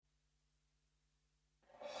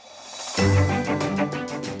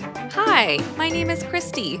Hi, my name is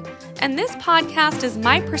Christy, and this podcast is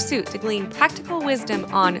my pursuit to glean practical wisdom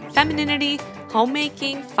on femininity,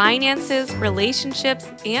 homemaking, finances, relationships,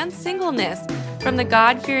 and singleness from the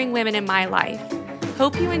God-fearing women in my life.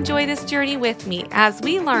 Hope you enjoy this journey with me as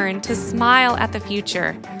we learn to smile at the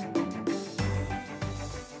future.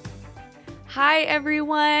 Hi,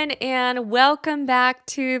 everyone, and welcome back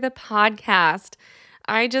to the podcast.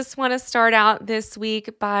 I just want to start out this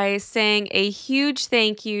week by saying a huge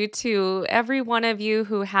thank you to every one of you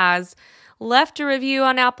who has left a review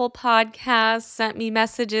on Apple Podcasts, sent me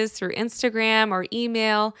messages through Instagram or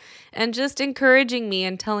email, and just encouraging me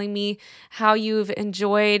and telling me how you've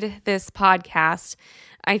enjoyed this podcast.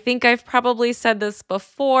 I think I've probably said this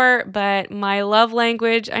before, but my love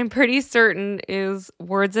language, I'm pretty certain, is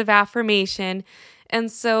words of affirmation.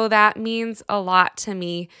 And so that means a lot to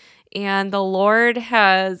me. And the Lord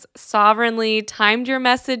has sovereignly timed your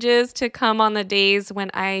messages to come on the days when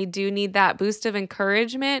I do need that boost of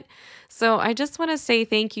encouragement. So I just want to say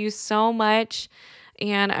thank you so much.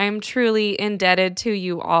 And I'm truly indebted to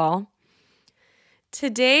you all.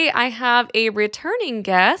 Today I have a returning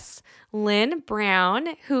guest, Lynn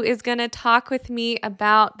Brown, who is going to talk with me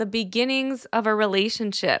about the beginnings of a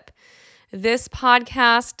relationship. This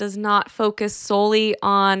podcast does not focus solely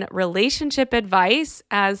on relationship advice,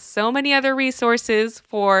 as so many other resources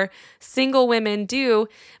for single women do,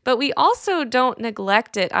 but we also don't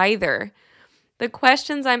neglect it either. The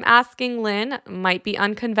questions I'm asking Lynn might be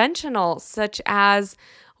unconventional, such as,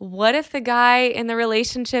 what if the guy in the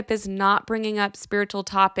relationship is not bringing up spiritual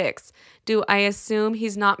topics? Do I assume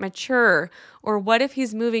he's not mature? Or what if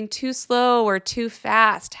he's moving too slow or too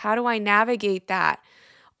fast? How do I navigate that?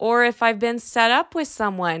 Or if I've been set up with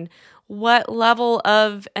someone, what level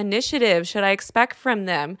of initiative should I expect from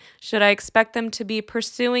them? Should I expect them to be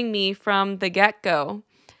pursuing me from the get-go?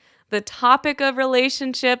 The topic of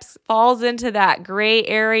relationships falls into that gray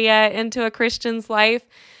area into a Christian's life,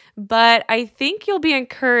 but I think you'll be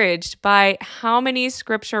encouraged by how many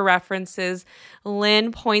scripture references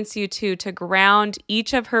Lynn points you to ground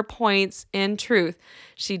each of her points in truth.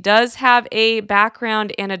 She does have a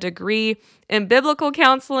background and a degree in biblical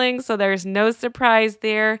counseling, so there's no surprise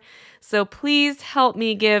there. So please help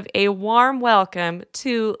me give a warm welcome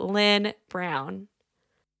to Lynn Brown.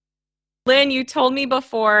 Lynn, you told me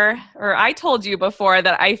before, or I told you before,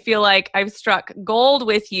 that I feel like I've struck gold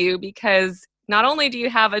with you because not only do you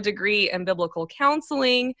have a degree in biblical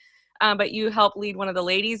counseling, but you help lead one of the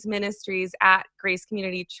ladies' ministries at Grace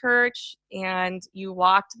Community Church, and you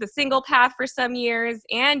walked the single path for some years,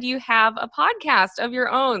 and you have a podcast of your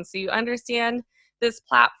own. So you understand this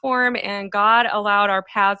platform, and God allowed our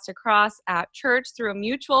paths to cross at church through a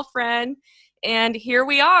mutual friend. And here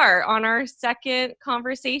we are on our second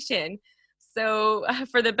conversation. So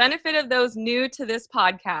for the benefit of those new to this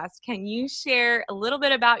podcast, can you share a little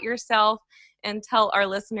bit about yourself and tell our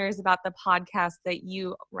listeners about the podcast that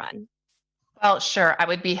you run? Well, sure. I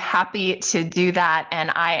would be happy to do that.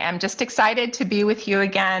 And I am just excited to be with you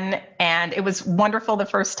again. And it was wonderful the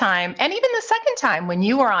first time, and even the second time when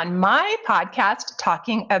you were on my podcast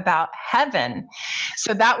talking about heaven.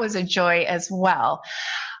 So that was a joy as well.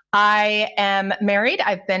 I am married.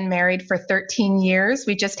 I've been married for 13 years.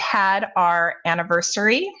 We just had our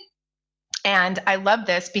anniversary. And I love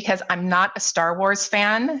this because I'm not a Star Wars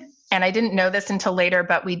fan. And I didn't know this until later,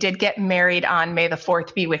 but we did get married on May the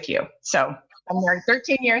 4th be with you. So I'm married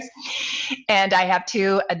 13 years and I have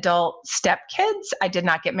 2 adult stepkids. I did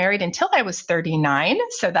not get married until I was 39.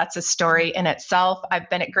 So that's a story in itself. I've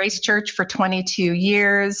been at Grace Church for 22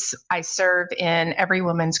 years. I serve in Every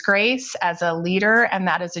Woman's Grace as a leader, and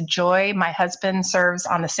that is a joy. My husband serves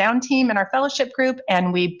on the sound team in our fellowship group,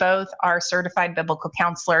 and we both are certified biblical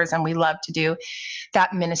counselors, and we love to do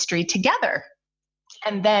that ministry together.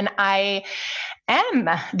 And then I am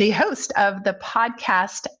the host of the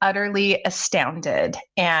podcast Utterly Astounded.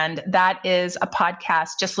 And that is a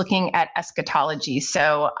podcast just looking at eschatology.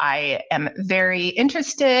 So I am very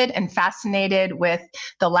interested and fascinated with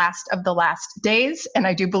the last of the last days. And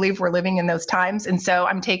I do believe we're living in those times. And so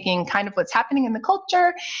I'm taking kind of what's happening in the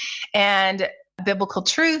culture and biblical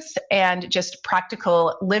truth and just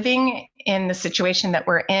practical living in the situation that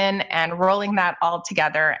we're in and rolling that all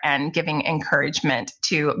together and giving encouragement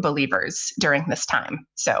to believers during this time.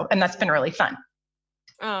 So, and that's been really fun.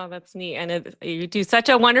 Oh, that's neat. And you do such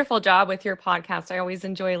a wonderful job with your podcast. I always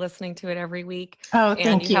enjoy listening to it every week. Oh, thank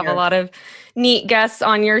you. And you have a lot of neat guests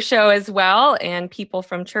on your show as well, and people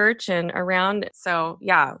from church and around. So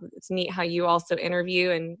yeah, it's neat how you also interview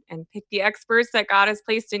and pick the experts that God has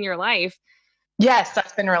placed in your life. Yes,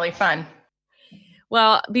 that's been really fun.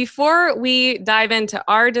 Well, before we dive into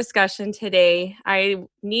our discussion today, I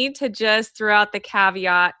need to just throw out the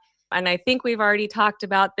caveat, and I think we've already talked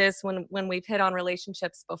about this when we've hit on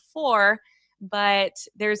relationships before, but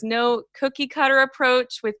there's no cookie cutter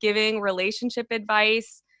approach with giving relationship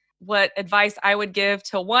advice. What advice I would give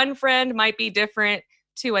to one friend might be different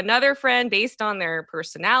to another friend based on their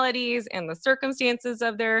personalities and the circumstances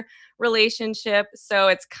of their relationship. So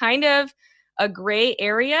it's kind of a gray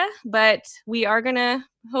area, but we are going to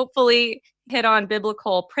hopefully hit on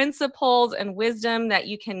biblical principles and wisdom that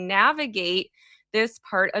you can navigate this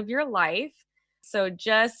part of your life. So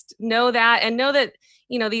just know that, and know that,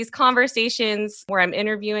 these conversations where I'm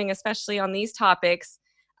interviewing, especially on these topics,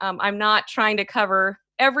 I'm not trying to cover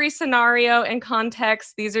every scenario and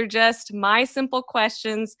context. These are just my simple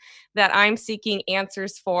questions that I'm seeking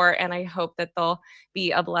answers for, and I hope that they'll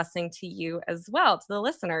be a blessing to you as well, to the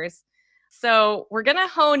listeners. So we're going to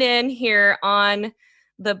hone in here on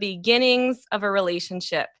the beginnings of a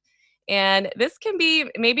relationship. And this can be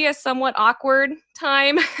maybe a somewhat awkward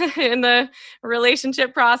time in the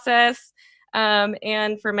relationship process.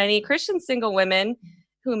 And for many Christian single women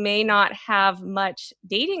who may not have much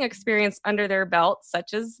dating experience under their belt,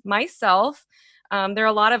 such as myself, there are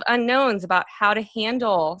a lot of unknowns about how to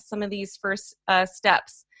handle some of these first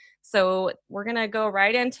steps. So we're going to go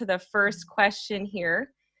right into the first question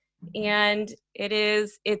here. And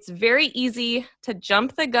it's very easy to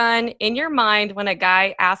jump the gun in your mind when a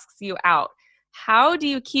guy asks you out. How do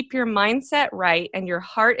you keep your mindset right and your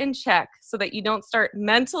heart in check so that you don't start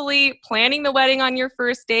mentally planning the wedding on your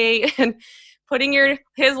first date and putting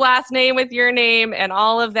his last name with your name and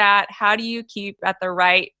all of that? How do you keep at the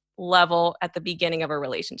right level at the beginning of a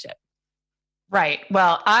relationship? Right.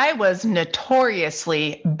 Well, I was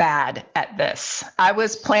notoriously bad at this. I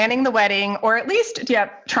was planning the wedding, or at least,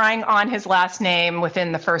 trying on his last name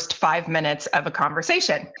within the first 5 minutes of a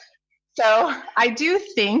conversation. So I do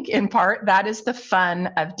think, in part, that is the fun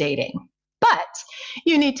of dating. But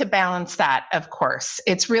you need to balance that, of course.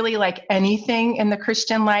 It's really like anything in the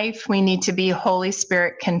Christian life. We need to be Holy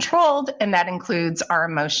Spirit controlled, and that includes our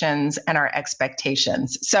emotions and our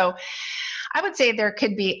expectations. So I would say there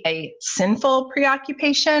could be a sinful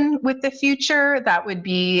preoccupation with the future. That would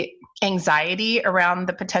be anxiety around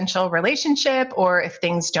the potential relationship, or if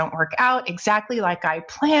things don't work out exactly like I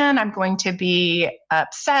plan, I'm going to be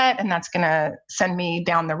upset, and that's going to send me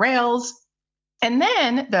down the rails. And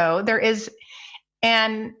then, though, there is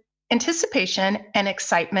an anticipation and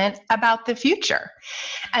excitement about the future,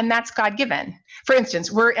 and that's God given. For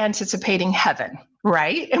instance, we're anticipating heaven,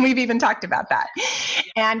 right? And we've even talked about that.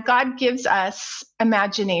 And God gives us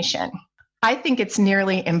imagination. I think it's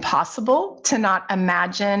nearly impossible to not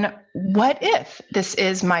imagine, what if this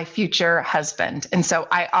is my future husband? And so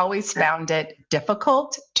I always found it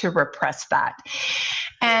difficult to repress that.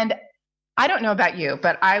 And I don't know about you,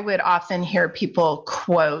 but I would often hear people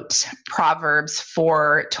quote Proverbs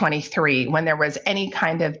 4:23 when there was any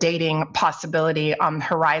kind of dating possibility on the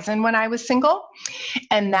horizon when I was single.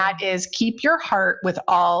 And that is, keep your heart with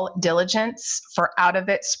all diligence, for out of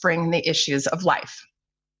it spring the issues of life.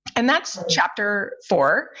 And that's chapter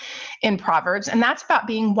 4 in Proverbs. And that's about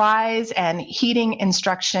being wise and heeding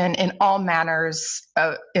instruction in all manners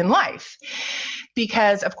in life.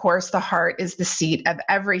 Because, of course, the heart is the seat of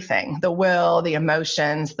everything: the will, the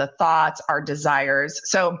emotions, the thoughts, our desires.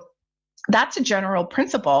 So that's a general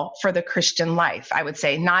principle for the Christian life, I would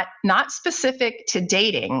say, not specific to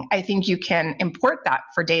dating. I think you can import that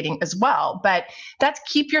for dating as well, but that's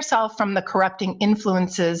keep yourself from the corrupting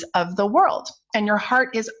influences of the world. And your heart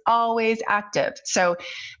is always active. So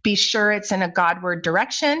be sure it's in a Godward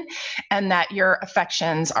direction and that your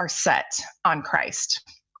affections are set on Christ.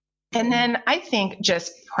 And then I think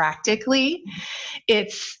just practically,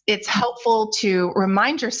 it's helpful to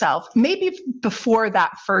remind yourself, maybe before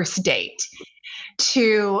that first date,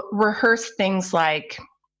 to rehearse things like,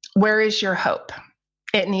 where is your hope?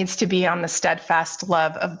 It needs to be on the steadfast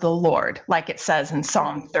love of the Lord, like it says in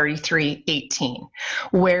Psalm 33:18.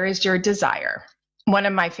 Where is your desire? One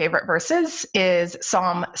of my favorite verses is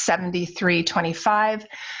Psalm 73:25.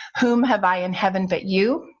 Whom have I in heaven but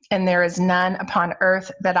you? And there is none upon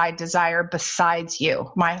earth that I desire besides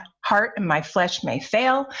you. My heart and my flesh may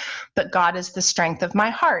fail, but God is the strength of my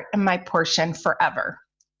heart and my portion forever.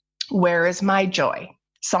 Where is my joy?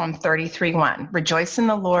 Psalm 33:1. Rejoice in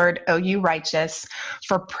the Lord, O you righteous,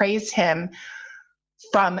 for praise him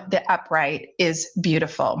from the upright is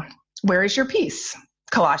beautiful. Where is your peace?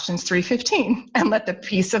 Colossians 3:15, and let the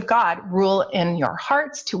peace of God rule in your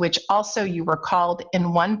hearts, to which also you were called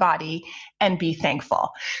in one body, and be thankful.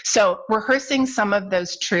 So rehearsing some of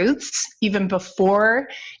those truths even before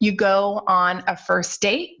you go on a first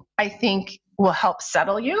date, I think will help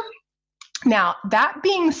settle you. Now, that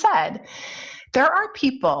being said, there are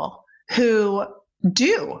people who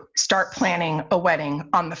do start planning a wedding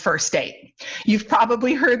on the first date. You've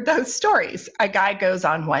probably heard those stories. A guy goes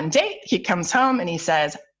on one date, he comes home and he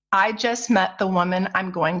says, I just met the woman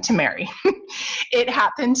I'm going to marry. It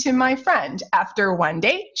happened to my friend. After one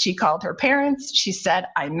date, she called her parents. She said,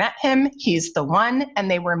 I met him, he's the one,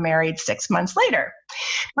 and they were married 6 months later.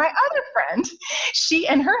 My other friend, she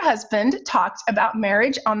and her husband talked about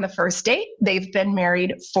marriage on the first date. They've been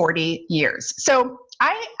married 40 years. So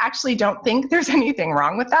I actually don't think there's anything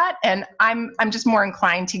wrong with that. And I'm just more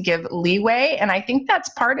inclined to give leeway. And I think that's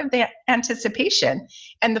part of the anticipation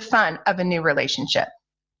and the fun of a new relationship.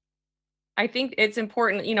 I think it's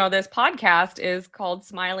important, this podcast is called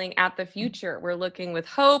Smiling at the Future. We're looking with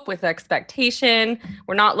hope, with expectation.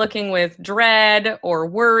 We're not looking with dread or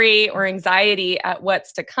worry or anxiety at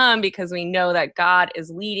what's to come, because we know that God is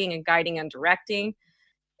leading and guiding and directing.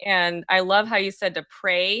 And I love how you said to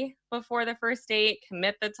pray before the first date,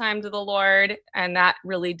 commit the time to the Lord. And that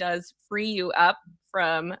really does free you up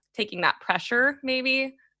from taking that pressure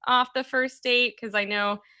maybe off the first date, because I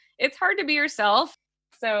know it's hard to be yourself.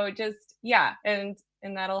 So just, yeah. And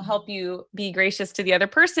that'll help you be gracious to the other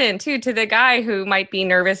person too, to the guy who might be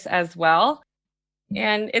nervous as well.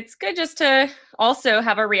 And it's good just to also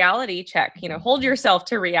have a reality check, hold yourself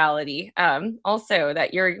to reality. Also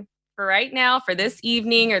that you're, for right now, for this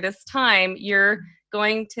evening or this time, you're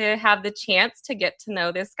going to have the chance to get to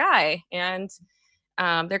know this guy. And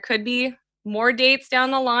there could be more dates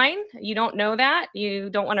down the line. You don't know that.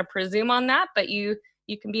 You don't want to presume on that, but you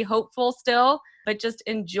can be hopeful still, but just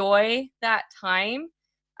enjoy that time,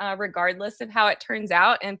 regardless of how it turns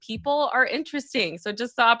out. And people are interesting. So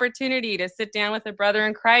just the opportunity to sit down with a brother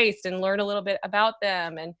in Christ and learn a little bit about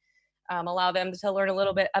them, and allow them to learn a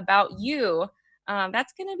little bit about you.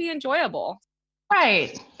 That's going to be enjoyable.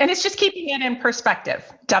 Right. And it's just keeping it in perspective.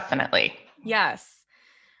 Definitely. Yes.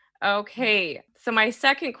 Okay. So my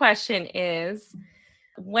second question is,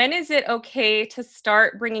 when is it okay to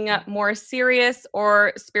start bringing up more serious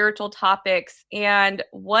or spiritual topics? And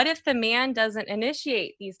what if the man doesn't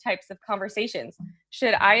initiate these types of conversations?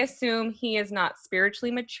 Should I assume he is not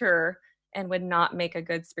spiritually mature and would not make a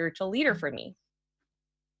good spiritual leader for me?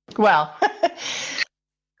 Well,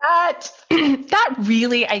 that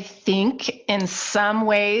really, I think, in some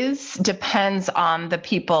ways depends on the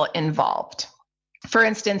people involved. For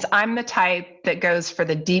instance, I'm the type that goes for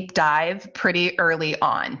the deep dive pretty early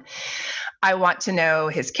on. I want to know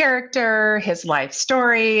his character, his life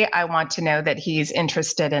story. I want to know that he's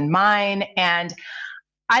interested in mine. And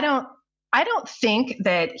I don't think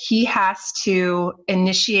that he has to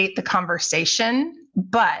initiate the conversation.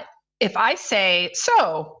 But if I say,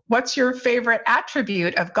 so what's your favorite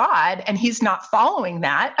attribute of God? And he's not following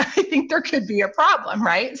that, I think there could be a problem,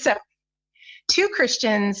 right? So two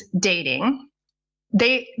Christians dating,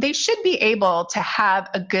 they should be able to have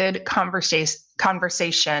a good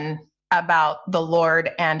conversation about the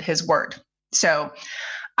Lord and his word. So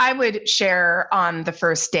I would share on the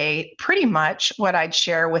first date pretty much what I'd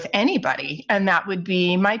share with anybody, and that would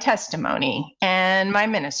be my testimony and my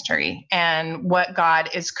ministry and what God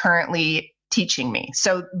is currently teaching me.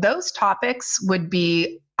 So those topics would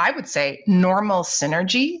be, I would say, normal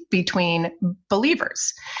synergy between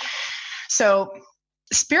believers. So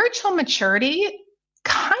spiritual maturity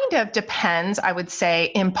kind of depends, I would say,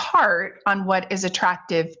 in part on what is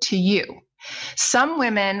attractive to you. Some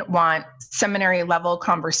women want seminary level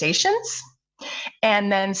conversations.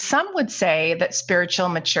 And then some would say that spiritual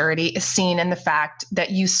maturity is seen in the fact that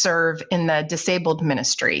you serve in the disabled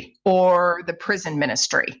ministry or the prison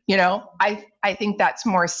ministry. I think that's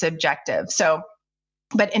more subjective. So,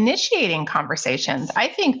 but initiating conversations, I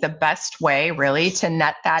think the best way really to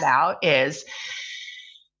net that out is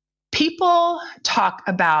people talk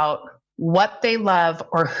about what they love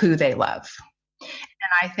or who they love. And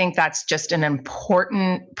I think that's just an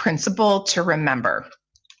important principle to remember.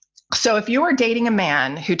 So if you are dating a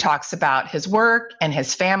man who talks about his work and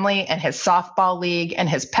his family and his softball league and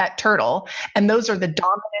his pet turtle, and those are the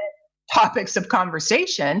dominant topics of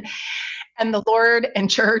conversation, and the Lord and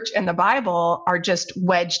church and the Bible are just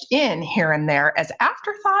wedged in here and there as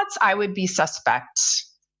afterthoughts, I would be suspect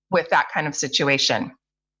with that kind of situation.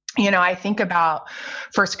 I think about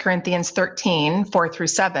 1 Corinthians 13,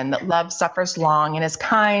 4-7, that love suffers long and is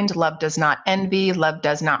kind. Love does not envy. Love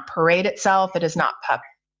does not parade itself. It is not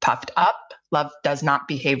puffed up. Love does not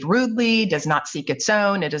behave rudely, does not seek its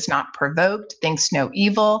own, it is not provoked, thinks no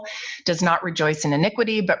evil, does not rejoice in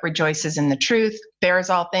iniquity, but rejoices in the truth, bears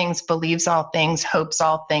all things, believes all things, hopes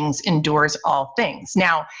all things, endures all things.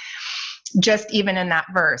 Now, just even in that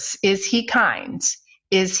verse, is he kind?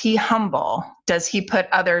 Is he humble? Does he put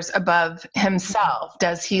others above himself?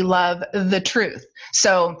 Does he love the truth?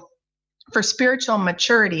 So for spiritual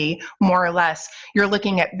maturity, more or less, you're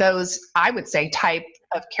looking at those, I would say, type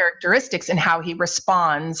of characteristics and how he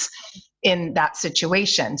responds in that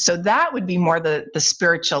situation. So that would be more the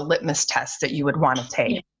spiritual litmus test that you would want to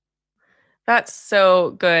take. That's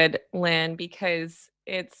so good, Lynn, because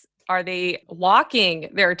are they walking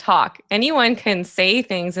their talk? Anyone can say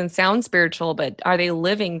things and sound spiritual, but are they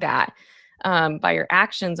living that by your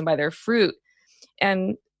actions and by their fruit?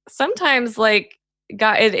 And sometimes, like,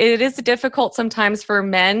 God, it is difficult sometimes for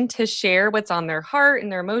men to share what's on their heart and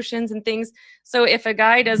their emotions and things. So if a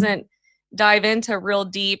guy doesn't dive into real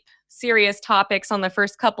deep, serious topics on the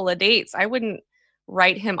first couple of dates, I wouldn't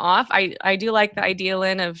write him off. I do like the idea,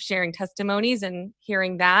 Lynn, of sharing testimonies and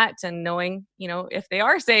hearing that and knowing, if they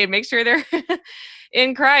are saved, make sure they're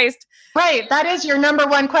in Christ. Right. That is your number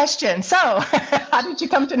one question. So how did you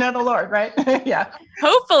come to know the Lord, right? Yeah.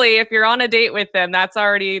 Hopefully, if you're on a date with them, that's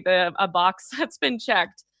already a box that's been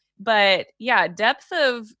checked. But yeah, depth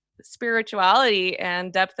of spirituality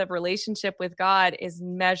and depth of relationship with God is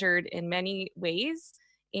measured in many ways.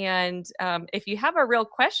 And if you have a real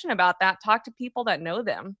question about that, talk to people that know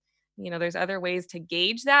them. There's other ways to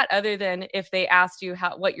gauge that other than if they asked you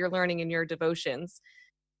what you're learning in your devotions.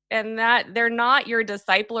 And that they're not your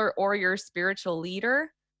discipler or your spiritual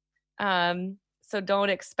leader. So don't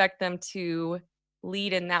expect them to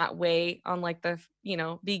lead in that way on like the,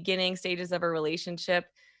 beginning stages of a relationship.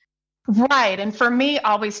 Right. And for me,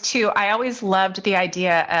 always too, I always loved the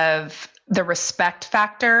idea of the respect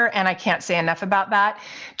factor. And I can't say enough about that,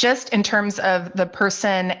 just in terms of the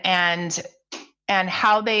person and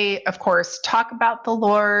how they, of course, talk about the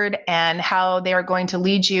Lord and how they are going to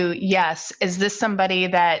lead you. Yes. Is this somebody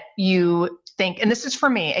that you think, and this is for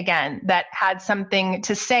me, again, that had something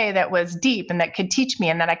to say that was deep and that could teach me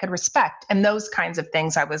and that I could respect, and those kinds of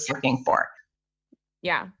things I was looking for.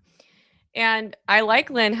 Yeah. And I like,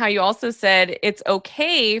 Lynn, how you also said it's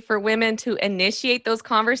okay for women to initiate those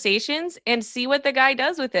conversations and see what the guy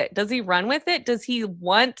does with it. Does he run with it? Does he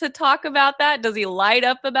want to talk about that? Does he light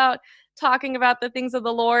up about talking about the things of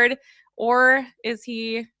the Lord? Or is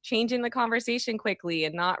he changing the conversation quickly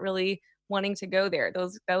and not really wanting to go there?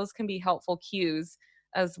 Those can be helpful cues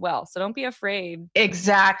as well. So don't be afraid.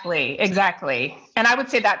 Exactly. And I would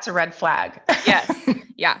say that's a red flag. Yes.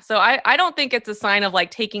 Yeah. So I don't think it's a sign of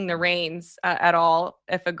like taking the reins at all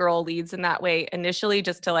if a girl leads in that way initially,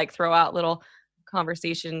 just to like throw out little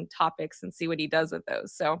conversation topics and see what he does with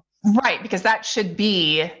those. So right, because that should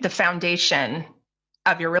be the foundation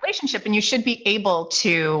of your relationship, and you should be able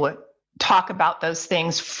to talk about those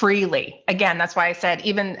things freely. Again, that's why I said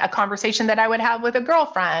even a conversation that I would have with a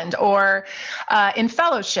girlfriend or in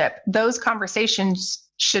fellowship, those conversations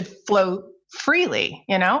should flow freely.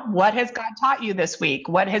 What has God taught you this week?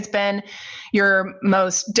 What has been your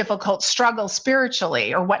most difficult struggle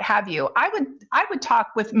spiritually, or what have you? I would talk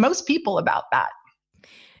with most people about that.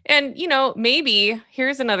 And, maybe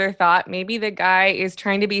here's another thought. Maybe the guy is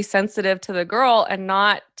trying to be sensitive to the girl and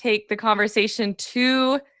not take the conversation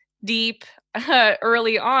too deep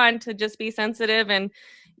early on, to just be sensitive and,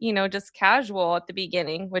 just casual at the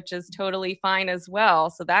beginning, which is totally fine as well.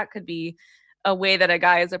 So that could be a way that a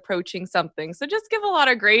guy is approaching something. So just give a lot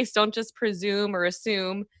of grace. Don't just presume or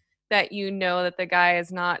assume that that the guy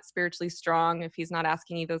is not spiritually strong if he's not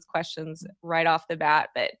asking you those questions right off the bat.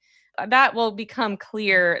 But that will become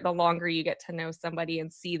clear the longer you get to know somebody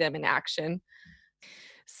and see them in action.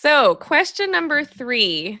 So, question number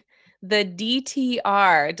 3, the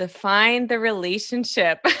DTR, define the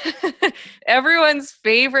relationship. Everyone's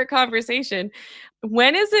favorite conversation.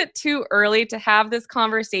 When is it too early to have this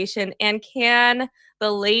conversation, and can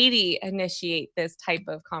the lady initiate this type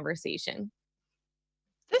of conversation?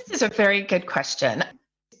 This is a very good question.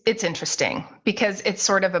 It's interesting because it's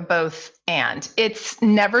sort of a both and. It's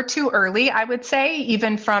never too early, I would say,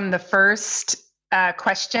 even from the first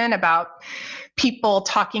question about people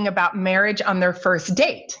talking about marriage on their first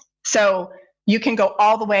date. So you can go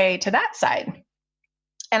all the way to that side.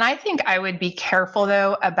 And I think I would be careful,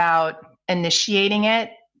 though, about initiating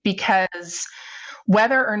it, because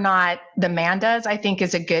whether or not the man does, I think,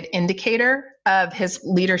 is a good indicator of his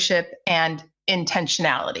leadership and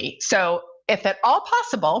intentionality. So if at all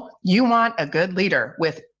possible, you want a good leader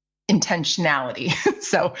with intentionality.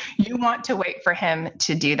 So you want to wait for him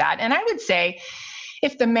to do that. And I would say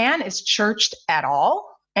If the man is churched at all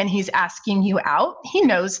and he's asking you out, he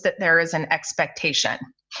knows that there is an expectation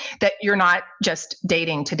that you're not just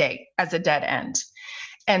dating to date as a dead end.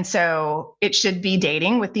 And so it should be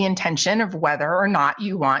dating with the intention of whether or not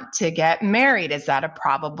you want to get married. Is that a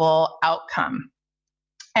probable outcome?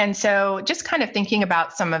 And so just kind of thinking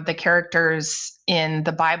about some of the characters in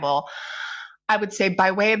the Bible, I would say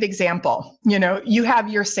by way of example, you have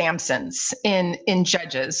your Samsons in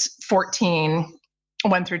Judges 14,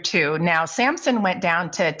 1-2. Now, Samson went down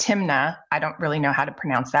to Timnah. I don't really know how to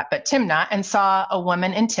pronounce that, but Timnah, and saw a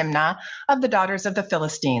woman in Timnah of the daughters of the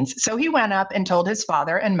Philistines. So he went up and told his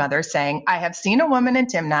father and mother, saying, I have seen a woman in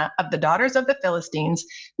Timnah of the daughters of the Philistines.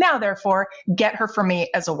 Now, therefore, get her for me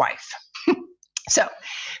as a wife. So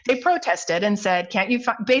they protested and said, can't you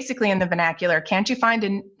basically in the vernacular, can't you find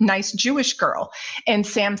a nice Jewish girl? And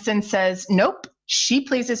Samson says, nope. She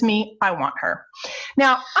pleases me. I want her.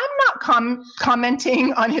 Now, I'm not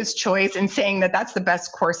commenting on his choice and saying that that's the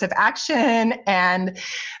best course of action. And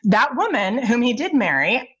that woman whom he did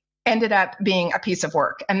marry ended up being a piece of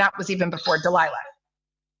work. And that was even before Delilah.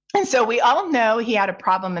 And so we all know he had a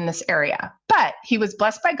problem in this area, but he was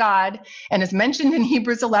blessed by God and is mentioned in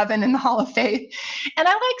Hebrews 11 in the Hall of Faith. And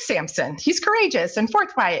I like Samson. He's courageous and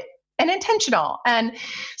forthright and intentional. And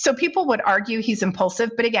so people would argue he's impulsive.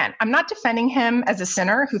 But again, I'm not defending him as a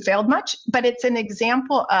sinner who failed much, but it's an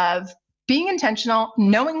example of being intentional,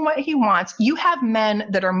 knowing what he wants. You have men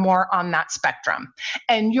that are more on that spectrum,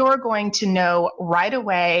 and you're going to know right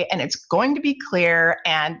away, and it's going to be clear,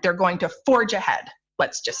 and they're going to forge ahead,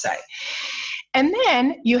 let's just say. And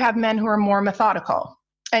then you have men who are more methodical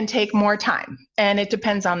and take more time, and it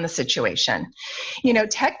depends on the situation.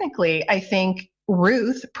 Technically, I think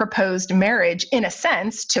Ruth proposed marriage in a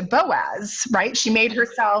sense to Boaz, right? She made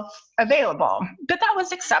herself available, but that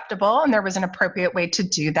was acceptable and there was an appropriate way to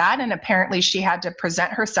do that. And apparently she had to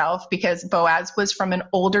present herself because Boaz was from an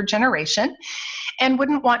older generation and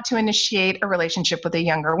wouldn't want to initiate a relationship with a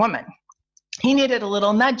younger woman. He needed a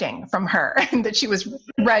little nudging from her that she was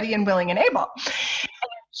ready and willing and able.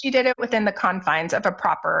 She did it within the confines of a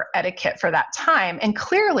proper etiquette for that time. And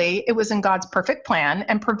clearly it was in God's perfect plan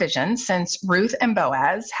and provision, since Ruth and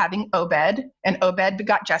Boaz having Obed, and Obed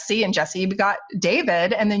begot Jesse, and Jesse begot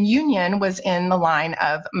David, and then union was in the line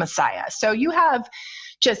of Messiah. So you have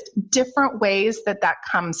just different ways that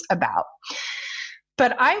comes about.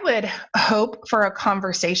 But I would hope for a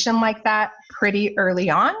conversation like that pretty early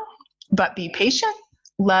on, but be patient.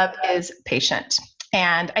 Love is patient.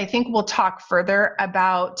 And I think we'll talk further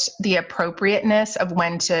about the appropriateness of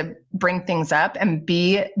when to bring things up and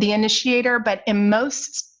be the initiator. But in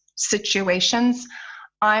most situations,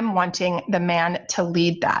 I'm wanting the man to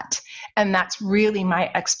lead that. And that's really my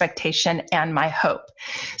expectation and my hope.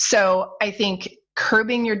 So I think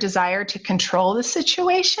curbing your desire to control the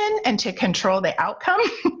situation and to control the outcome,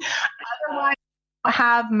 otherwise,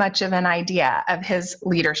 have much of an idea of his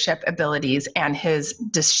leadership abilities and his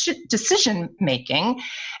decision making,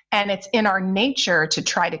 and it's in our nature to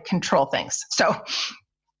try to control things. So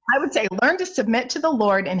I would say learn to submit to the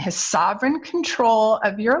Lord in his sovereign control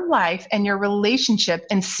of your life and your relationship,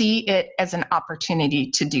 and see it as an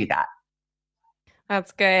opportunity to do that.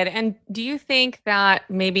 That's good. And do you think that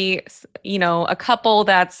maybe, a couple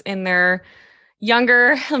that's in their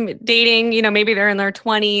younger dating, maybe they're in their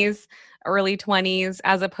 20s, early 20s,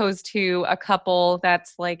 as opposed to a couple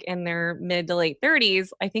that's like in their mid to late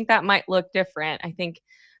 30s, I think that might look different. I think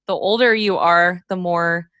the older you are, the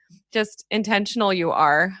more just intentional you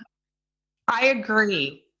are. I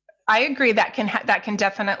agree. That can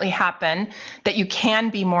definitely happen, that you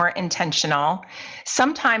can be more intentional.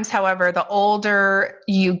 Sometimes, however, the older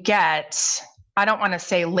you get, I don't want to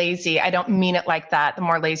say lazy. I don't mean it like that. The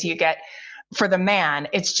more lazy you get for the man,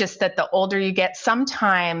 it's just that the older you get,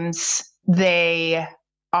 sometimes they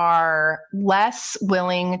are less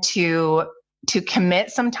willing to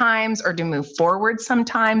commit sometimes, or to move forward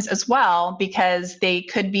sometimes as well, because they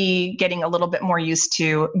could be getting a little bit more used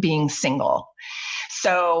to being single.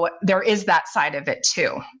 So there is that side of it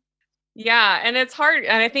too. Yeah, and it's hard.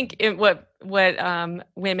 And I think what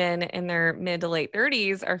women in their mid to late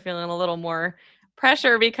 30s are feeling a little more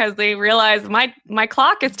pressure, because they realize my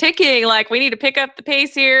clock is ticking. Like, we need to pick up the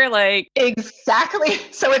pace here. Like, exactly.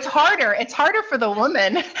 So it's harder for the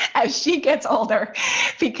woman as she gets older,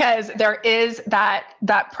 because there is that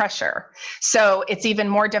pressure. So it's even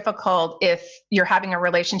more difficult if you're having a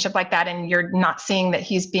relationship like that and you're not seeing that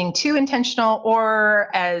he's being too intentional or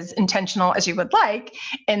as intentional as you would like.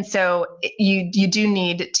 And so you do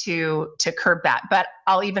need to curb that. But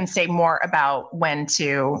I'll even say more about when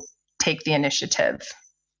to take the initiative.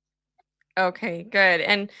 Okay, good.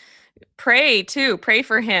 And pray too. Pray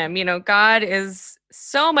for him. God is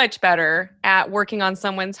so much better at working on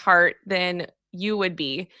someone's heart than you would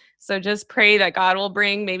be. So just pray that God will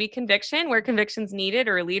bring maybe conviction where conviction's needed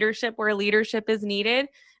or leadership where leadership is needed,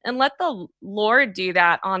 and let the Lord do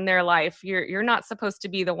that on their life. You're not supposed to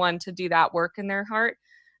be the one to do that work in their heart,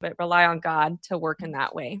 but rely on God to work in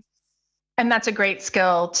that way. And that's a great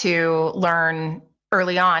skill to learn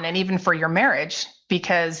early on, and even for your marriage,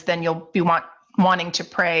 because then you'll be wanting to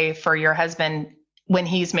pray for your husband when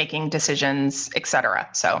he's making decisions, etc.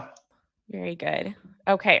 So very good.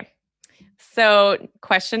 Okay. So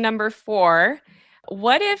question number 4,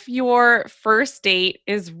 what if your first date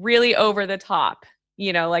is really over the top?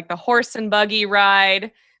 Like the horse and buggy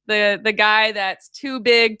ride, the guy that's too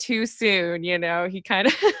big too soon, he kind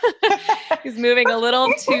of he's moving a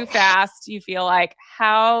little too fast. You feel like,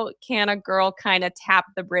 how can a girl kind of tap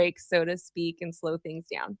the brakes, so to speak, and slow things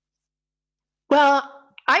down? Well,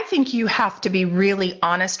 I think you have to be really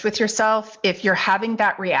honest with yourself if you're having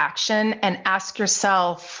that reaction, and ask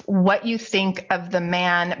yourself what you think of the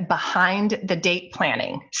man behind the date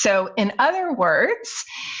planning. So, in other words,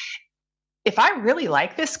 if I really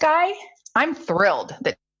like this guy, I'm thrilled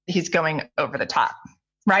that he's going over the top,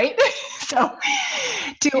 right? So,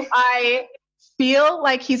 do I feel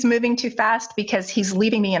like he's moving too fast because he's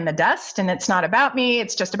leaving me in the dust and it's not about me,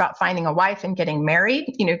 it's just about finding a wife and getting married?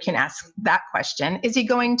 You can ask that question. Is he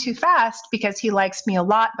going too fast because he likes me a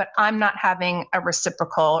lot, but I'm not having a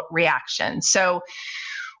reciprocal reaction? So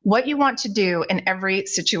what you want to do in every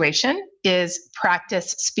situation is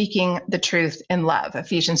practice speaking the truth in love.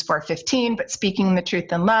 Ephesians 4:15, but speaking the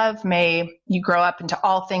truth in love, may you grow up into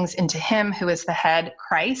all things into him who is the head,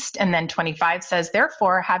 Christ. And then 25 says,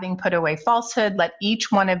 therefore, having put away falsehood, let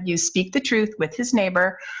each one of you speak the truth with his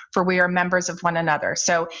neighbor, for we are members of one another.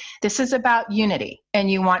 So this is about unity,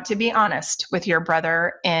 and you want to be honest with your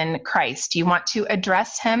brother in Christ. You want to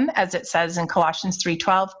address him, as it says in Colossians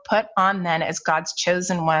 3:12, put on then as God's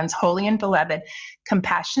chosen ones, holy and beloved,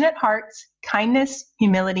 compassionate hearts, kindness,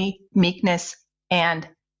 humility, meekness, and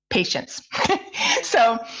patience.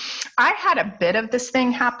 So I had a bit of this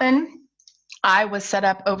thing happen. I was set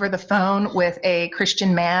up over the phone with a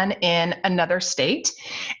Christian man in another state,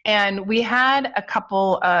 and we had a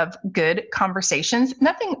couple of good conversations,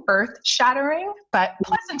 nothing earth-shattering, but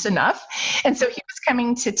pleasant enough. And so he was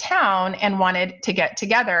coming to town and wanted to get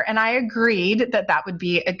together, and I agreed that that would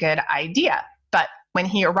be a good idea. But when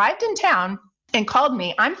he arrived in town and called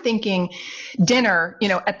me, I'm thinking dinner,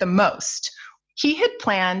 at the most. He had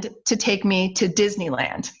planned to take me to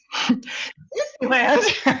Disneyland. Disneyland.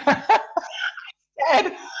 I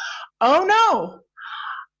said, oh no.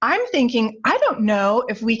 I'm thinking, I don't know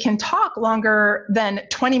if we can talk longer than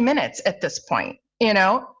 20 minutes at this point.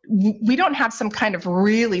 We don't have some kind of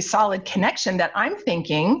really solid connection that I'm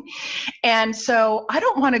thinking. And so I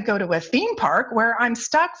don't want to go to a theme park where I'm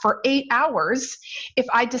stuck for 8 hours if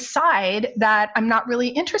I decide that I'm not really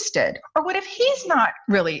interested. Or what if he's not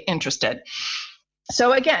really interested?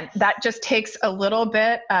 So again, that just takes a little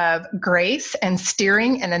bit of grace and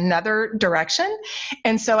steering in another direction.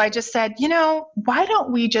 And so I just said, why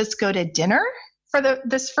don't we just go to dinner for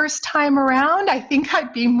this first time around? I think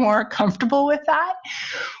I'd be more comfortable with that.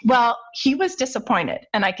 Well, he was disappointed,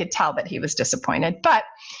 and I could tell that he was disappointed, but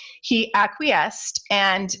he acquiesced,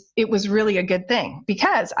 and it was really a good thing,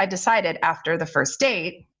 because I decided after the first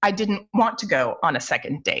date, I didn't want to go on a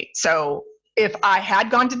second date. So if I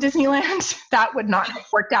had gone to Disneyland, that would not have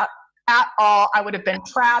worked out at all. I would have been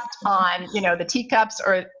trapped on, the teacups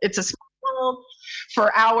or It's a Small World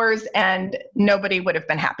for hours, and nobody would have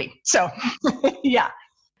been happy. So, yeah.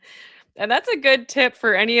 And that's a good tip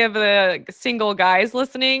for any of the single guys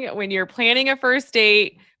listening. When you're planning a first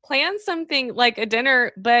date, plan something like a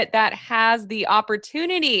dinner, but that has the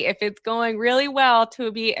opportunity, if it's going really well,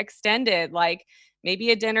 to be extended, like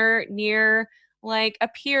maybe a dinner near like a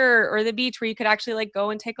pier or the beach where you could actually like go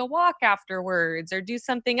and take a walk afterwards, or do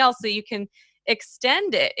something else so you can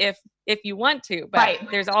extend it if you want to. But right.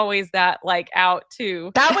 There's always that like out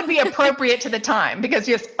too. That would be appropriate to the time, because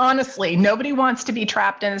just honestly, nobody wants to be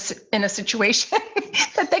trapped in a situation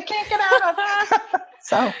that they can't get out of.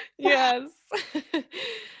 So yes.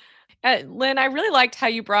 Lynn, I really liked how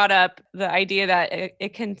you brought up the idea that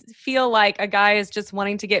it can feel like a guy is just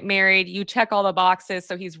wanting to get married. You check all the boxes,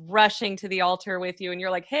 so he's rushing to the altar with you, and you're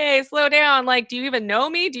like, hey, slow down. Like, do you even know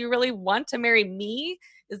me? Do you really want to marry me?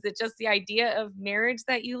 Is it just the idea of marriage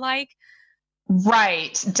that you like?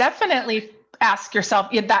 Right. Definitely ask yourself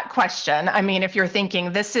that question. I mean, if you're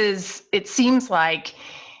thinking it seems like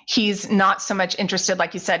he's not so much interested,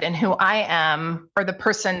 like you said, in who I am or the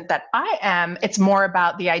person that I am. It's more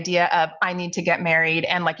about the idea of I need to get married.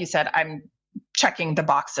 And like you said, I'm checking the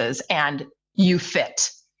boxes and you fit.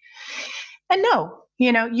 And no,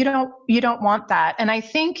 you don't want that. And I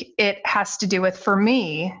think it has to do with, for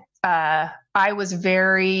me, I was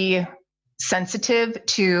very sensitive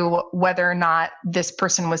to whether or not this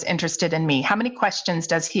person was interested in me. How many questions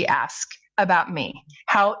does he ask about me?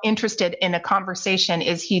 How interested in a conversation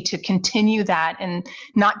is he to continue that and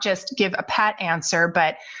not just give a pat answer,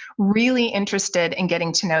 but really interested in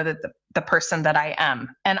getting to know the person that I am.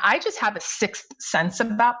 And I just have a sixth sense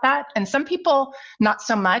about that. And some people, not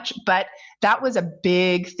so much, but that was a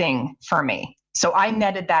big thing for me. So I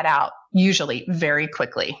netted that out usually very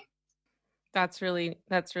quickly. That's really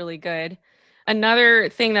good. Another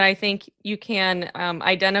thing that I think you can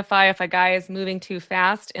identify if a guy is moving too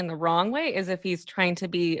fast in the wrong way is if he's trying to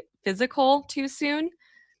be physical too soon.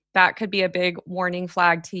 That could be a big warning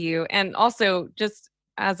flag to you. And also, just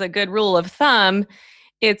as a good rule of thumb,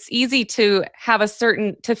 it's easy to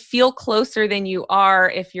to feel closer than you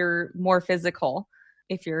are if you're more physical.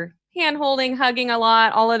 If you're hand holding, hugging a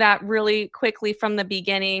lot, all of that really quickly from the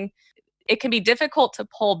beginning. It can be difficult to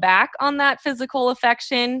pull back on that physical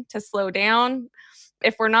affection, to slow down.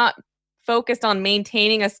 If we're not focused on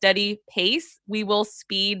maintaining a steady pace, we will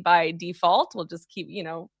speed by default. We'll just keep,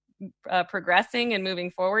 progressing and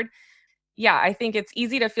moving forward. Yeah, I think it's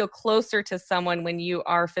easy to feel closer to someone when you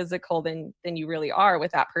are physical than you really are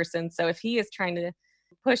with that person. So if he is trying to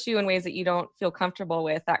push you in ways that you don't feel comfortable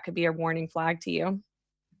with, that could be a warning flag to you.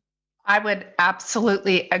 I would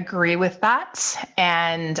absolutely agree with that.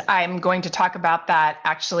 And I'm going to talk about that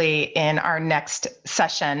actually in our next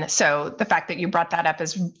session. So the fact that you brought that up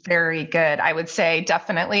is very good. I would say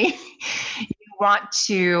definitely you want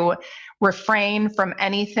to refrain from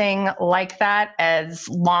anything like that as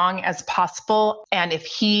long as possible. And if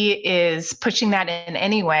he is pushing that in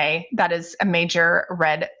any way, that is a major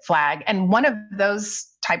red flag. And one of those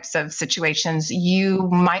types of situations, you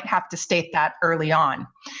might have to state that early on.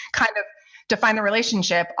 Kind of define the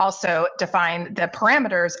relationship, also define the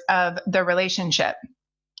parameters of the relationship.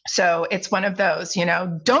 So it's one of those,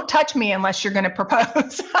 don't touch me unless you're going to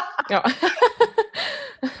propose.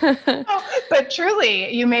 But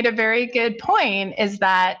truly, you made a very good point, is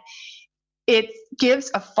that it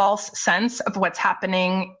gives a false sense of what's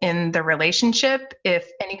happening in the relationship if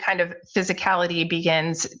any kind of physicality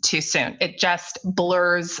begins too soon. It just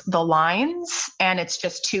blurs the lines, and it's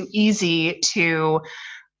just too easy to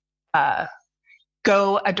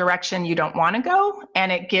go a direction you don't want to go,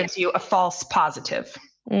 and it gives you a false positive.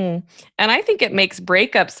 And I think it makes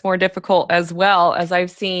breakups more difficult as well, as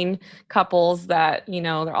I've seen couples that,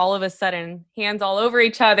 they're all of a sudden hands all over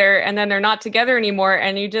each other and then they're not together anymore.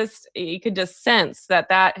 And you could just sense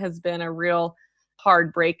that has been a real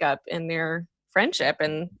hard breakup in their friendship,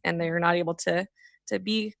 and they're not able to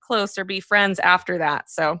be close or be friends after that.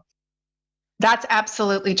 So that's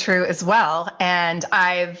absolutely true as well. And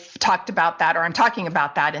I've talked about that, or I'm talking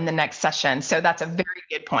about that in the next session. So that's a very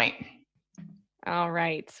good point. All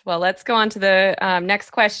right. Well, let's go on to the next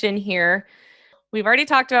question here. We've already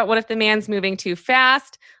talked about what if the man's moving too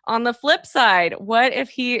fast. On the flip side, what if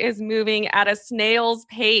he is moving at a snail's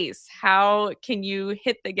pace? How can you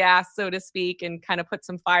hit the gas, so to speak, and kind of put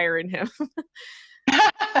some fire in him?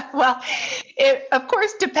 Well, it of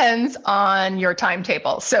course depends on your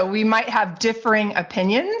timetable. So we might have differing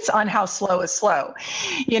opinions on how slow is slow.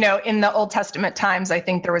 In the Old Testament times, I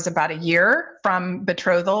think there was about a year from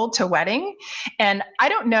betrothal to wedding. And I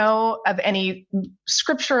don't know of any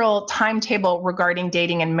scriptural timetable regarding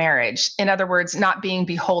dating and marriage. In other words, not being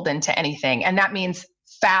beholden to anything. And that means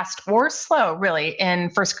fast or slow, really.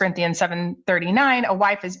 In 1 Corinthians 7:39, a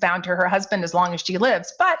wife is bound to her husband as long as she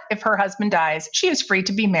lives. But if her husband dies, she is free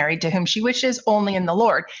to be married to whom she wishes, only in the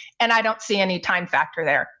Lord. And I don't see any time factor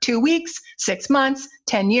there. 2 weeks, 6 months,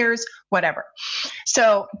 10 years, whatever.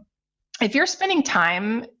 So if you're spending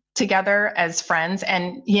time together as friends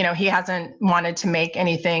and, he hasn't wanted to make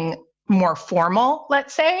anything more formal,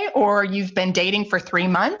 let's say, or you've been dating for 3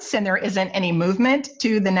 months and there isn't any movement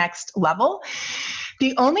to the next level,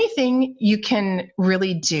 the only thing you can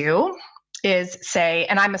really do is say,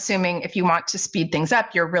 and I'm assuming if you want to speed things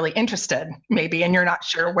up, you're really interested maybe, and you're not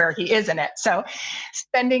sure where he is in it. So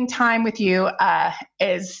spending time with you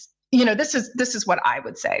is, this is what I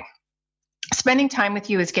would say. Spending time with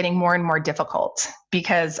you is getting more and more difficult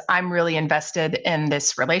because I'm really invested in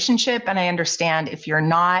this relationship, and I understand if you're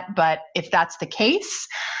not, but if that's the case,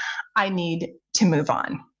 I need to move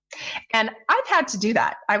on. And I've had to do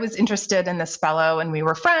that. I was interested in this fellow and we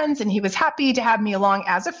were friends and he was happy to have me along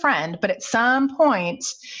as a friend. But at some point,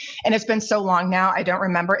 and it's been so long now, I don't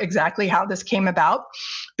remember exactly how this came about,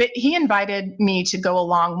 but he invited me to go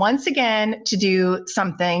along once again to do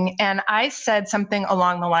something. And I said something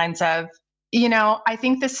along the lines of, I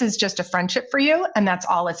think this is just a friendship for you, and that's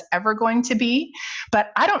all it's ever going to be.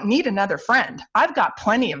 But I don't need another friend. I've got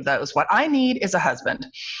plenty of those. What I need is a husband.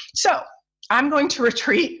 So I'm going to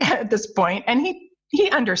retreat at this point. And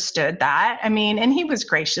he understood that. I mean, and he was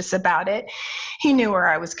gracious about it. He knew where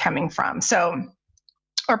I was coming from. So,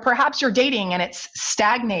 or perhaps you're dating and it's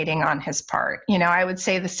stagnating on his part. I would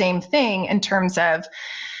say the same thing in terms of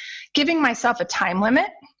giving myself a time limit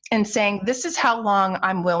and saying, this is how long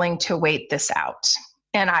I'm willing to wait this out.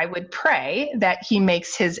 And I would pray that he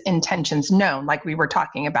makes his intentions known, like we were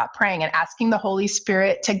talking about praying and asking the Holy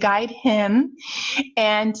Spirit to guide him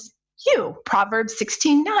and you. Proverbs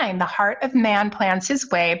 16:9, the heart of man plans his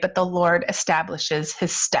way, but the Lord establishes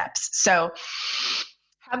his steps. So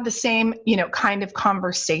have the same, kind of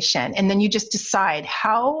conversation. And then you just decide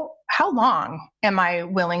how long am I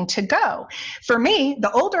willing to go? For me, the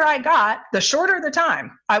older I got, the shorter the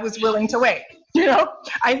time I was willing to wait.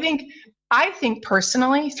 I think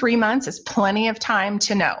personally, 3 months is plenty of time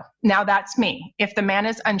to know. Now that's me. If the man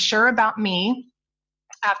is unsure about me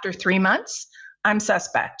after 3 months, I'm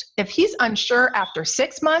suspect. If he's unsure after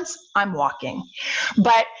 6 months, I'm walking.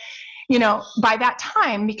 But, by that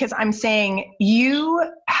time, because I'm saying you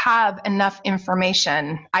have enough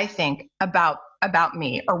information, I think, about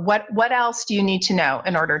me, or what else do you need to know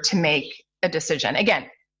in order to make a decision? Again,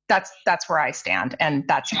 that's where I stand, and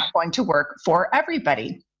that's not going to work for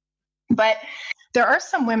everybody. But there are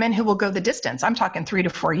some women who will go the distance. I'm talking 3 to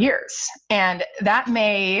 4 years. And that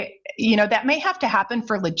may have to happen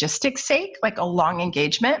for logistics sake, like a long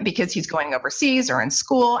engagement because he's going overseas or in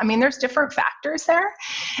school. I mean, there's different factors there.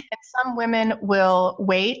 And some women will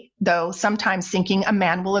wait, though, sometimes thinking a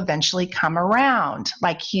man will eventually come around,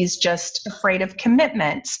 like he's just afraid of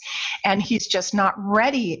commitment and he's just not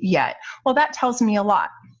ready yet. Well, that tells me a lot,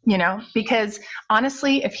 because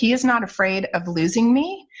honestly, if he is not afraid of losing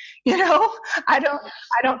me, I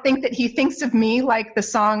don't think that he thinks of me like the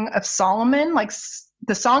Song of Solomon, like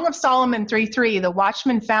the Song of Solomon 3:3, the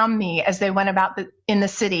watchman found me as they went about in the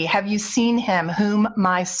city. Have you seen him whom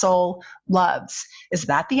my soul loves? Is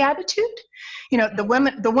that the attitude?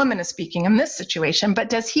 The woman is speaking in this situation, but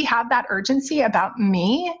does he have that urgency about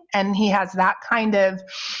me? And he has that kind of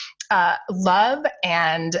love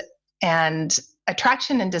and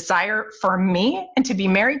attraction and desire for me and to be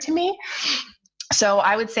married to me? So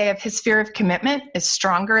I would say if his fear of commitment is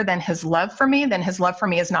stronger than his love for me, then his love for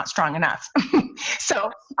me is not strong enough.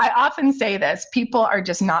 So I often say this, people are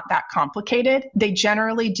just not that complicated. They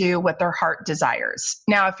generally do what their heart desires.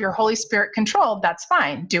 Now, if you're Holy Spirit controlled, that's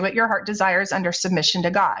fine. Do what your heart desires under submission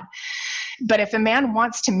to God. But if a man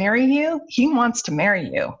wants to marry you, he wants to marry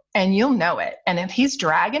you, and you'll know it. And if he's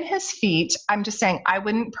dragging his feet, I'm just saying I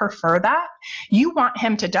wouldn't prefer that. You want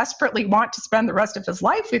him to desperately want to spend the rest of his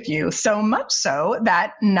life with you, so much so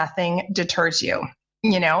that nothing deters you.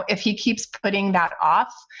 If he keeps putting that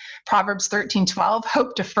off, Proverbs 13:12,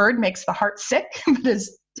 hope deferred makes the heart sick, but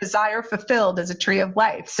his desire fulfilled is a tree of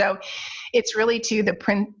life. So it's really to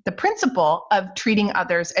the principle of treating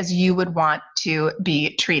others as you would want to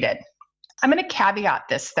be treated. I'm going to caveat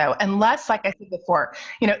this, though, unless, like I said before,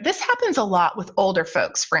 this happens a lot with older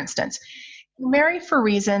folks, for instance. You marry for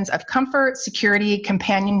reasons of comfort, security,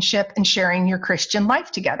 companionship, and sharing your Christian life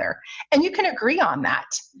together. And you can agree on that.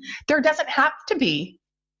 There doesn't have to be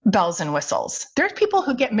bells and whistles. There's people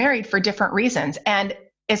who get married for different reasons. And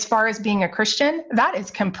as far as being a Christian, that is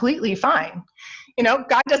completely fine.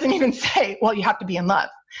 God doesn't even say, well, you have to be in love.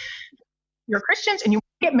 You're Christians and you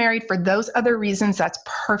get married for those other reasons, that's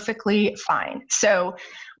perfectly fine. So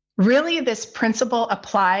really this principle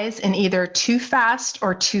applies in either too fast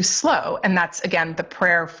or too slow. And that's, again, the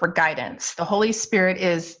prayer for guidance. The Holy Spirit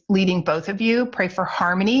is leading both of you. Pray for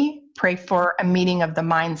harmony. Pray for a meeting of the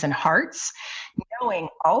minds and hearts,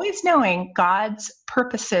 always knowing God's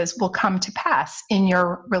purposes will come to pass in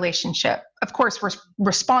your relationship. Of course, we're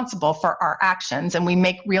responsible for our actions and we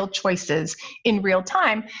make real choices in real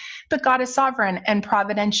time, but God is sovereign and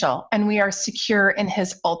providential, and we are secure in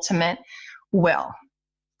his ultimate will.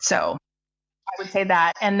 So I would say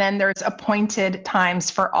that. And then there's appointed times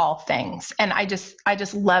for all things. And I just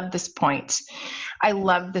love this point. I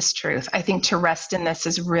love this truth. I think to rest in this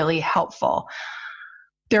is really helpful.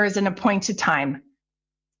 There is an appointed time.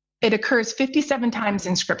 It occurs 57 times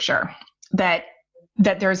in Scripture that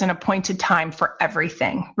that there's an appointed time for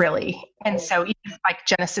everything, really. And so even like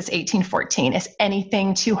Genesis 18:14, is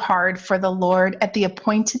anything too hard for the Lord? At the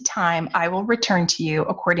appointed time, I will return to you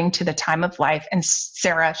according to the time of life, and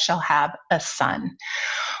Sarah shall have a son.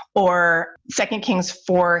 Or 2 Kings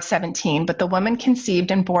 4:17, but the woman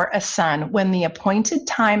conceived and bore a son when the appointed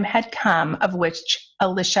time had come, of which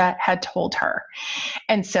Elisha had told her.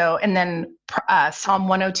 And then Psalm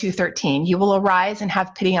 102:13, you will arise and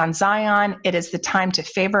have pity on Zion. It is the time to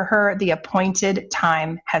favor her. The appointed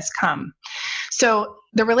time has come. So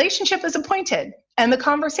the relationship is appointed and the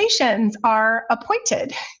conversations are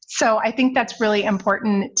appointed. So I think that's really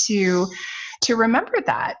important to remember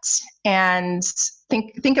that and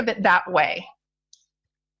think of it that way.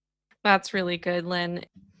 That's really good, Lynn.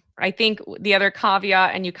 I think the other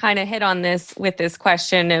caveat, and you kind of hit on this with this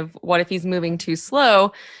question of what if he's moving too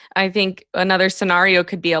slow? I think another scenario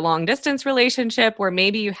could be a long distance relationship where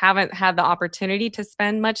maybe you haven't had the opportunity to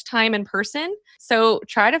spend much time in person. So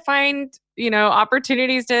try to find,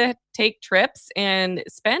 opportunities to take trips and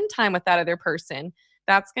spend time with that other person.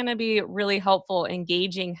 That's going to be really helpful in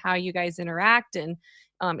gauging how you guys interact and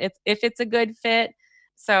if it's a good fit.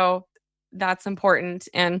 So that's important.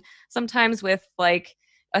 And sometimes with like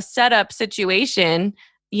a setup situation,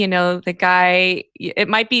 the guy, it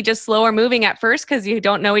might be just slower moving at first because you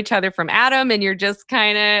don't know each other from Adam and you're just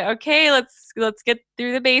kind of, okay, let's get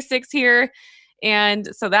through the basics here. And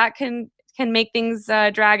so that can make things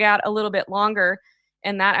drag out a little bit longer.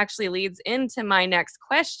 And that actually leads into my next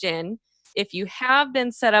question. If you have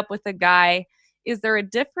been set up with a guy, is there a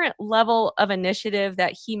different level of initiative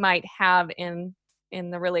that he might have in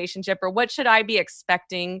the relationship, or what should I be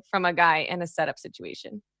expecting from a guy in a setup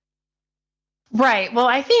situation? Right. Well,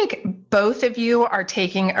 I think both of you are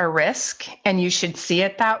taking a risk and you should see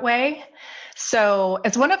it that way. So,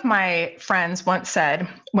 as one of my friends once said,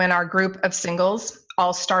 when our group of singles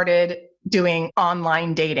all started doing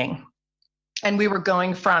online dating, and we were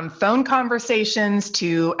going from phone conversations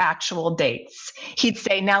to actual dates, he'd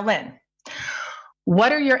say, now, Lynn,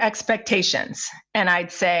 what are your expectations? And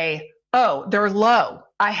I'd say, oh, they're low.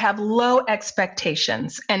 I have low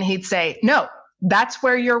expectations. And he'd say, no, that's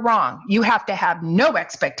where you're wrong. You have to have no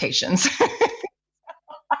expectations.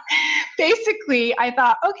 Basically, I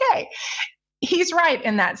thought, okay, he's right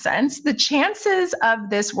in that sense. The chances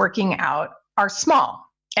of this working out are small.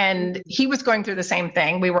 And he was going through the same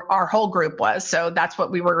thing. Our whole group was. So that's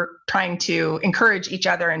what we were trying to encourage each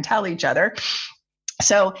other and tell each other.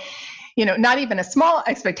 So, not even a small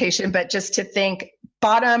expectation, but just to think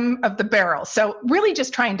bottom of the barrel. So really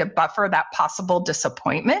just trying to buffer that possible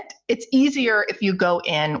disappointment. It's easier if you go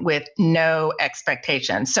in with no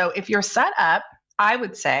expectations. So if you're set up, I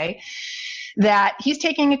would say that he's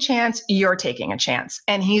taking a chance, you're taking a chance,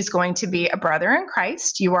 and he's going to be a brother in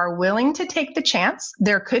Christ. You are willing to take the chance.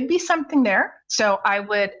 There could be something there. So I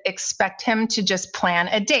would expect him to just plan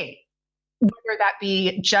a date, whether that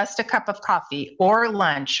be just a cup of coffee or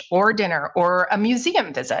lunch or dinner or a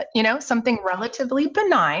museum visit, something relatively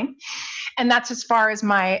benign. And that's as far as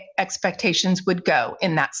my expectations would go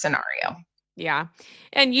in that scenario. Yeah.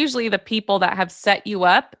 And usually the people that have set you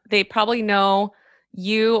up, they probably know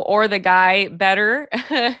you or the guy better.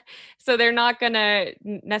 So they're not going to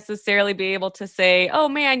necessarily be able to say, oh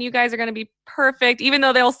man, you guys are going to be perfect. Even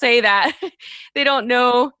though they'll say that, they don't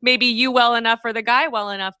know maybe you well enough or the guy well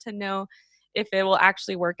enough to know if it will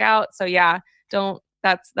actually work out. So yeah,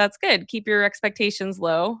 that's good. Keep your expectations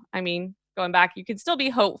low. I mean, going back, you can still be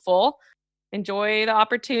hopeful. Enjoy the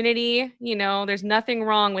opportunity. There's nothing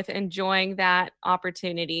wrong with enjoying that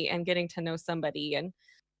opportunity and getting to know somebody. And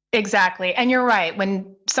exactly. And you're right.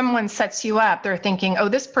 When someone sets you up, they're thinking, oh,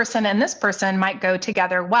 this person and this person might go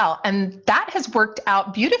together well. And that has worked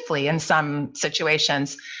out beautifully in some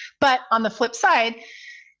situations. But on the flip side,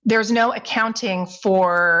 there's no accounting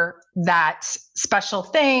for that special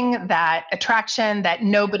thing, that attraction that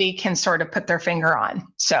nobody can sort of put their finger on.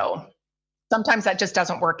 So sometimes that just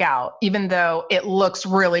doesn't work out, even though it looks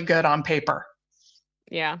really good on paper.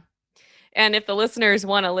 Yeah. And if the listeners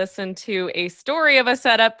want to listen to a story of a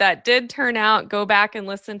setup that did turn out, go back and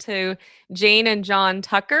listen to Jane and John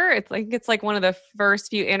Tucker. It's like one of the first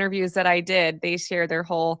few interviews that I did. They share their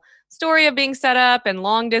whole story of being set up and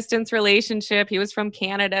long distance relationship. He was from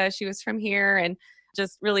Canada, she was from here, and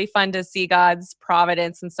just really fun to see God's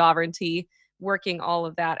providence and sovereignty working all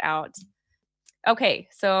of that out. Okay,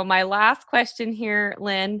 so my last question here,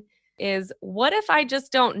 Lynn, is what if I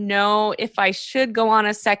just don't know if I should go on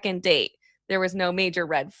a second date? There was no major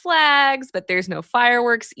red flags, but there's no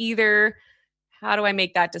fireworks either. How do I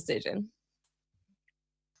make that decision?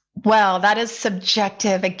 Well, that is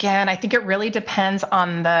subjective. Again, I think it really depends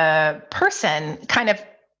on the person.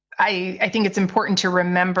 I think it's important to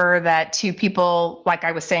remember that two people, like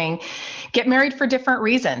I was saying, get married for different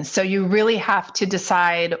reasons. So you really have to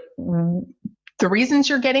decide the reasons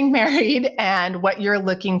you're getting married and what you're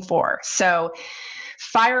looking for. So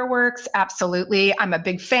fireworks, absolutely. I'm a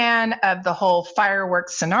big fan of the whole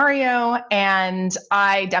fireworks scenario, and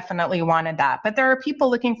I definitely wanted that. But there are people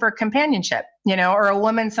looking for companionship, or a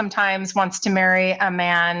woman sometimes wants to marry a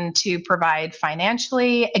man to provide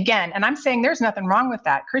financially. Again, and I'm saying there's nothing wrong with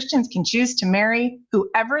that. Christians can choose to marry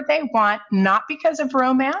whoever they want, not because of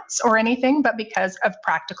romance or anything, but because of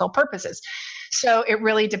practical purposes. So it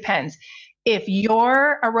really depends. If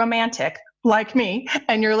you're a romantic, like me,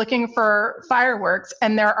 and you're looking for fireworks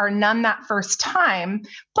and there are none that first time,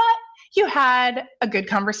 but you had a good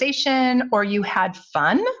conversation or you had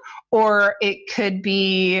fun, or it could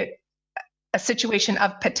be a situation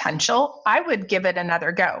of potential, I would give it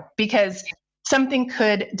another go because something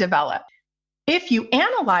could develop. If you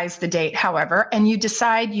analyze the date, however, and you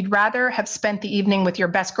decide you'd rather have spent the evening with your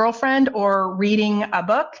best girlfriend or reading a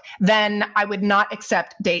book, then I would not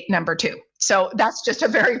accept date number 2. So that's just a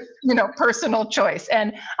very, personal choice.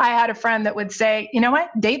 And I had a friend that would say, you know what,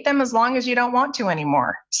 date them as long as you don't want to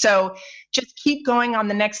anymore. So just keep going on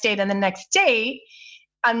the next date and the next date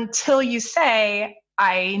until you say,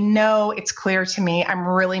 I know it's clear to me, I'm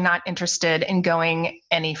really not interested in going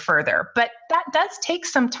any further. But that does take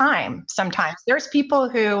some time sometimes. There's people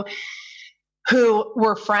who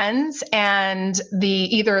were friends and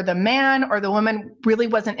either the man or the woman really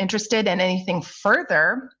wasn't interested in anything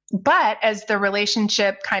further. But as the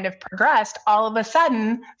relationship kind of progressed, all of a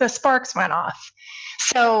sudden the sparks went off.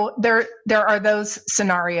 So there are those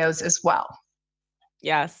scenarios as well.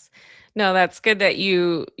 Yes. No, that's good that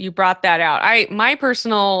you brought that out. My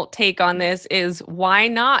personal take on this is why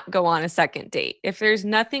not go on a second date? If there's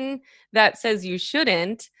nothing that says you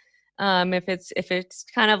shouldn't, if it's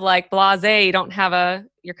kind of like blasé,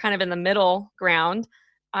 you're kind of in the middle ground.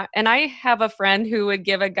 And I have a friend who would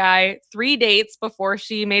give a guy 3 dates before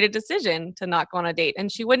she made a decision to not go on a date,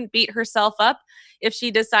 and she wouldn't beat herself up if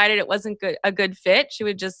she decided it wasn't a good fit. She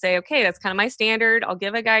would just say, okay, that's kind of my standard. I'll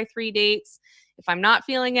give a guy 3 dates. If I'm not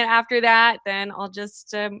feeling it after that, then I'll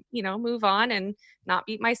just, move on and not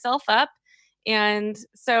beat myself up. And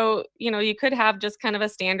so, you could have just kind of a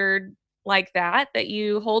standard like that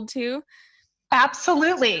you hold to.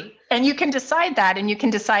 Absolutely. And you can decide that, and you can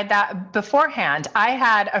decide that beforehand. I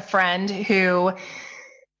had a friend who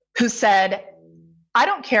said, I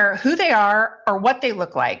don't care who they are or what they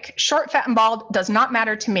look like. Short, fat, and bald does not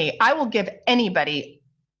matter to me. I will give anybody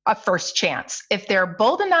a first chance. If they're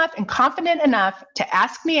bold enough and confident enough to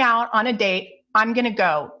ask me out on a date, I'm going to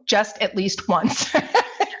go just at least once.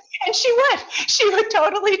 And she would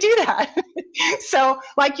totally do that. So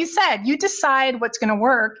like you said, you decide what's going to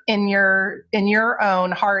work in your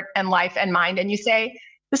own heart and life and mind. And you say,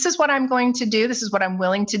 this is what I'm going to do. This is what I'm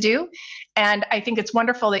willing to do. And I think it's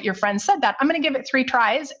wonderful that your friend said that. I'm going to give it 3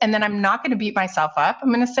 tries, and then I'm not going to beat myself up. I'm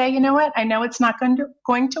going to say, you know what? I know it's not going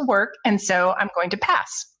to work. And so I'm going to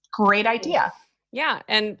pass. Great idea. Yeah.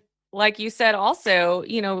 And like you said, also,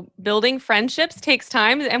 building friendships takes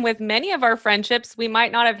time. And with many of our friendships, we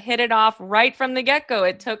might not have hit it off right from the get-go.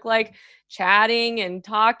 It took like chatting and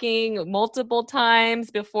talking multiple times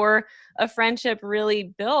before a friendship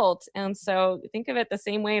really built. And so think of it the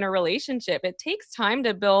same way in a relationship. It takes time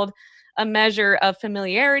to build a measure of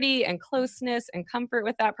familiarity and closeness and comfort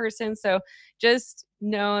with that person. So just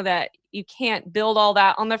know that you can't build all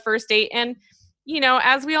that on the first date. And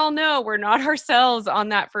as we all know, we're not ourselves on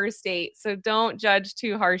that first date. So don't judge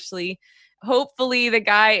too harshly. Hopefully the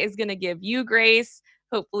guy is going to give you grace.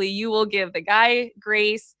 Hopefully you will give the guy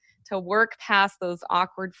grace to work past those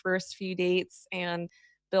awkward first few dates and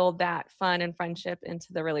build that fun and friendship into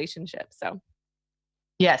the relationship. So,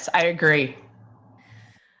 yes, I agree.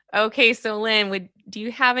 Okay, so Lynn, do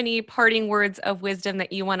you have any parting words of wisdom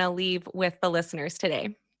that you want to leave with the listeners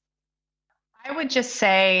today? I would just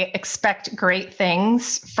say expect great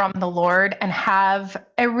things from the Lord and have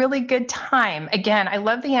a really good time. Again, I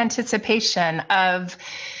love the anticipation of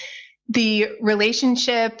the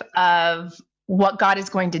relationship, of what God is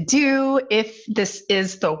going to do if this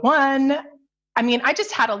is the one. I mean, I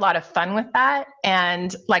just had a lot of fun with that.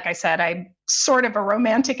 And like I said, I'm sort of a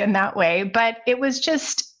romantic in that way, but it was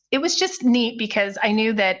just neat because I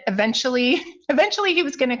knew that eventually he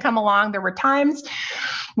was going to come along. There were times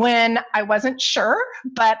when I wasn't sure,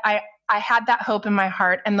 but I had that hope in my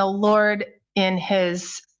heart, and the Lord, in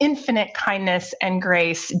his infinite kindness and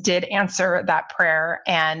grace, did answer that prayer.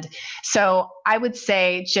 And so I would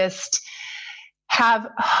say just have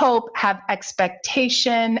hope, have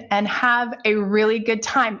expectation, and have a really good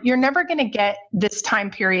time. You're never going to get this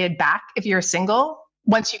time period back if you're single.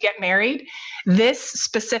 Once you get married, this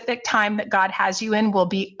specific time that God has you in will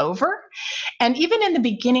be over. And even in the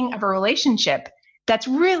beginning of a relationship, that's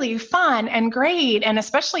really fun and great. And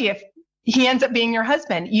especially if he ends up being your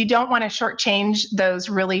husband, you don't want to shortchange those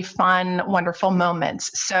really fun, wonderful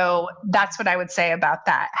moments. So that's what I would say about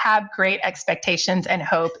that. Have great expectations and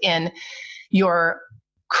hope in your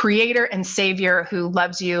creator and savior who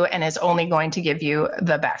loves you and is only going to give you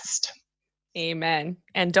the best. Amen.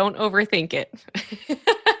 And don't overthink it.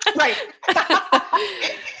 Right.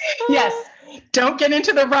 Yes. Don't get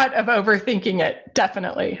into the rut of overthinking it.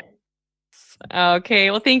 Definitely.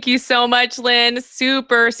 Okay. Well, thank you so much, Lynn.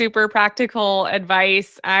 Super, super practical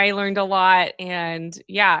advice. I learned a lot. And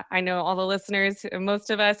yeah, I know all the listeners, most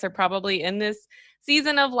of us are probably in this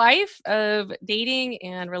season of life of dating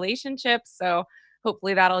and relationships. So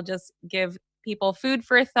hopefully that'll just give people food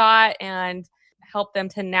for thought and help them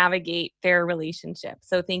to navigate their relationship.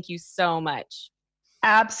 So thank you so much.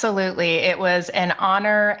 Absolutely. It was an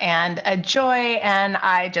honor and a joy, and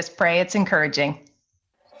I just pray it's encouraging.